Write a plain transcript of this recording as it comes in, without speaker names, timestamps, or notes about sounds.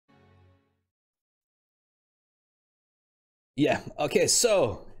Yeah. Okay.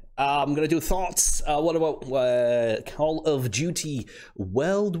 So I'm gonna do thoughts. What about Call of Duty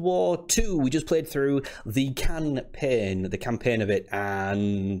World War II? We just played through the campaign of it,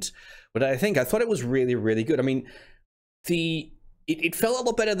 and what did I think? I thought it was really, really good. I mean, it felt a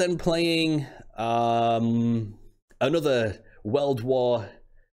lot better than playing another World War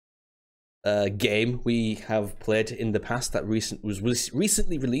game we have played in the past that was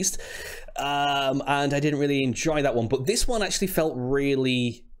recently released, and I didn't really enjoy that one. But this one actually felt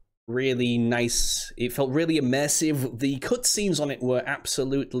really, really nice. It felt really immersive. The cutscenes on it were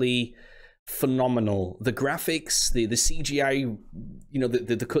absolutely phenomenal. The graphics, the CGI, you know,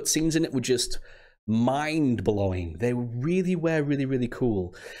 the cutscenes in it were just mind-blowing. They really were really, really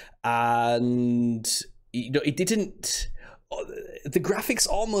cool. And you know, it didn't, the graphics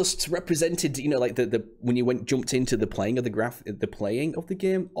almost represented, you know, like the when you jumped into the playing of the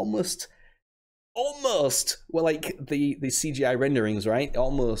game, almost were like the CGI renderings, right?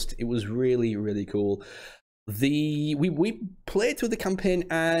 Almost. It was really, really cool. We played through the campaign,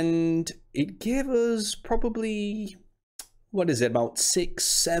 and it gave us probably, what is it, about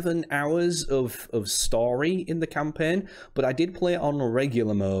 6-7 hours of story in the campaign, but I did play it on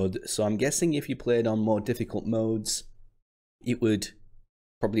regular mode, so I'm guessing if you played on more difficult modes, it would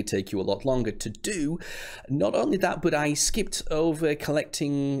probably take you a lot longer to do. Not only that, but I skipped over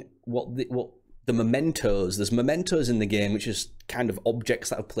collecting what the mementos. There's mementos in the game, which is kind of objects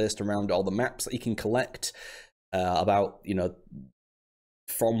that are placed around all the maps that you can collect about, you know,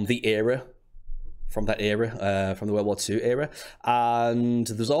 from the era. From the World War II era. And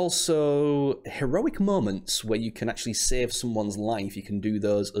there's also heroic moments where you can actually save someone's life. You can do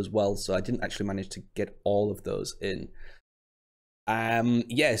those as well. So I didn't actually manage to get all of those in.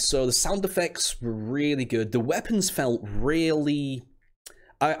 Yeah, so the sound effects were really good. The weapons felt really...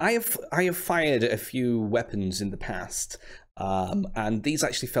 I have fired a few weapons in the past, and these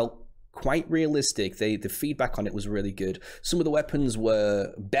actually felt quite realistic. The feedback on it was really good. Some of the weapons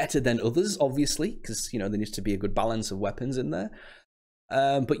were better than others, obviously, because, you know, there needs to be a good balance of weapons in there.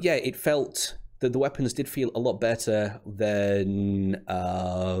 But yeah, it felt that the weapons did feel a lot better than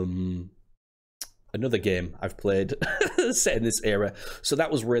another game I've played set in this era. So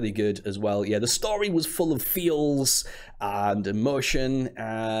that was really good as well. Yeah, the story was full of feels and emotion,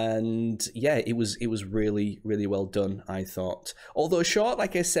 and yeah, it was really, really well done, I thought. Although short,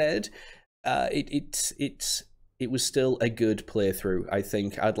 like I said, it was still a good playthrough. I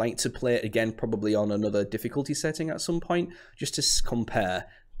think I'd like to play it again, probably on another difficulty setting at some point, just to compare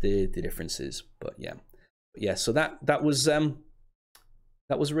the differences. But yeah, so that was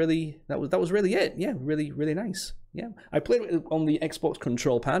really it. Yeah, really, really nice. Yeah, I played it on the Xbox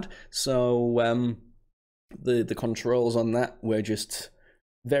control pad, so the controls on that were just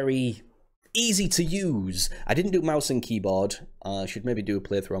very easy to use. I didn't do mouse and keyboard. I should maybe do a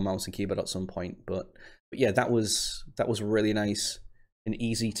playthrough on mouse and keyboard at some point, but yeah, that was really nice and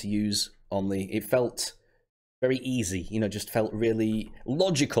easy to use. It felt very easy, you know, just felt really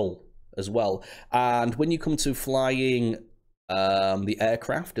logical as well. And when you come to flying the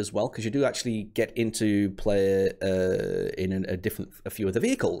aircraft as well, because you do actually get into play in a few of the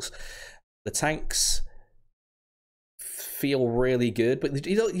vehicles. The tanks feel really good, but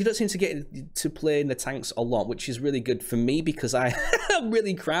you don't seem to get to play in the tanks a lot, which is really good for me because I'm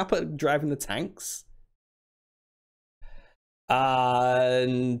really crap at driving the tanks.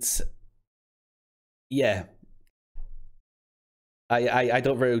 And yeah, I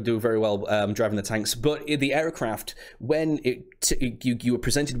don't do very well driving the tanks, but in the aircraft, when you were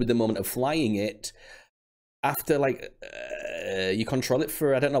presented with the moment of flying it, after like you control it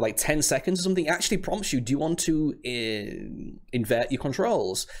for, I don't know, like 10 seconds or something, it actually prompts you, do you want to invert your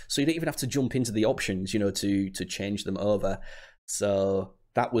controls? So you don't even have to jump into the options, you know, to change them over. So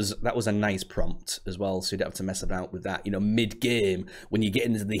that was a nice prompt as well, so you don't have to mess about with that, you know, mid-game when you get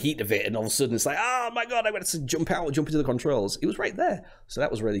into the heat of it and all of a sudden it's like, oh my god, I got to jump into the controls. It was right there, so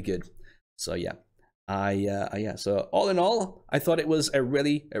that was really good. So yeah, yeah. So all in all, I thought it was a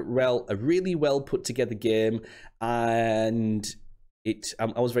really well put together game, and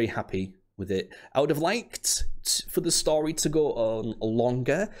I was very happy with it. I would have liked for the story to go on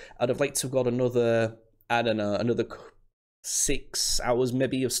longer. I'd have liked to have got another, I don't know, another 6 hours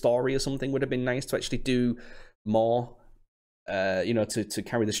maybe of story or something. Would have been nice to actually do more, you know, to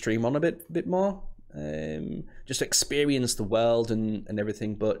carry the stream on a bit more, just experience the world and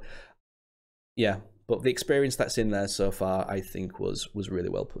everything. But yeah, but the experience that's in there so far, I think was really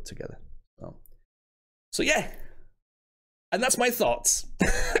well put together. So yeah, and that's my thoughts.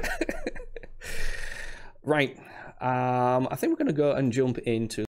 Right, I think we're gonna go and jump into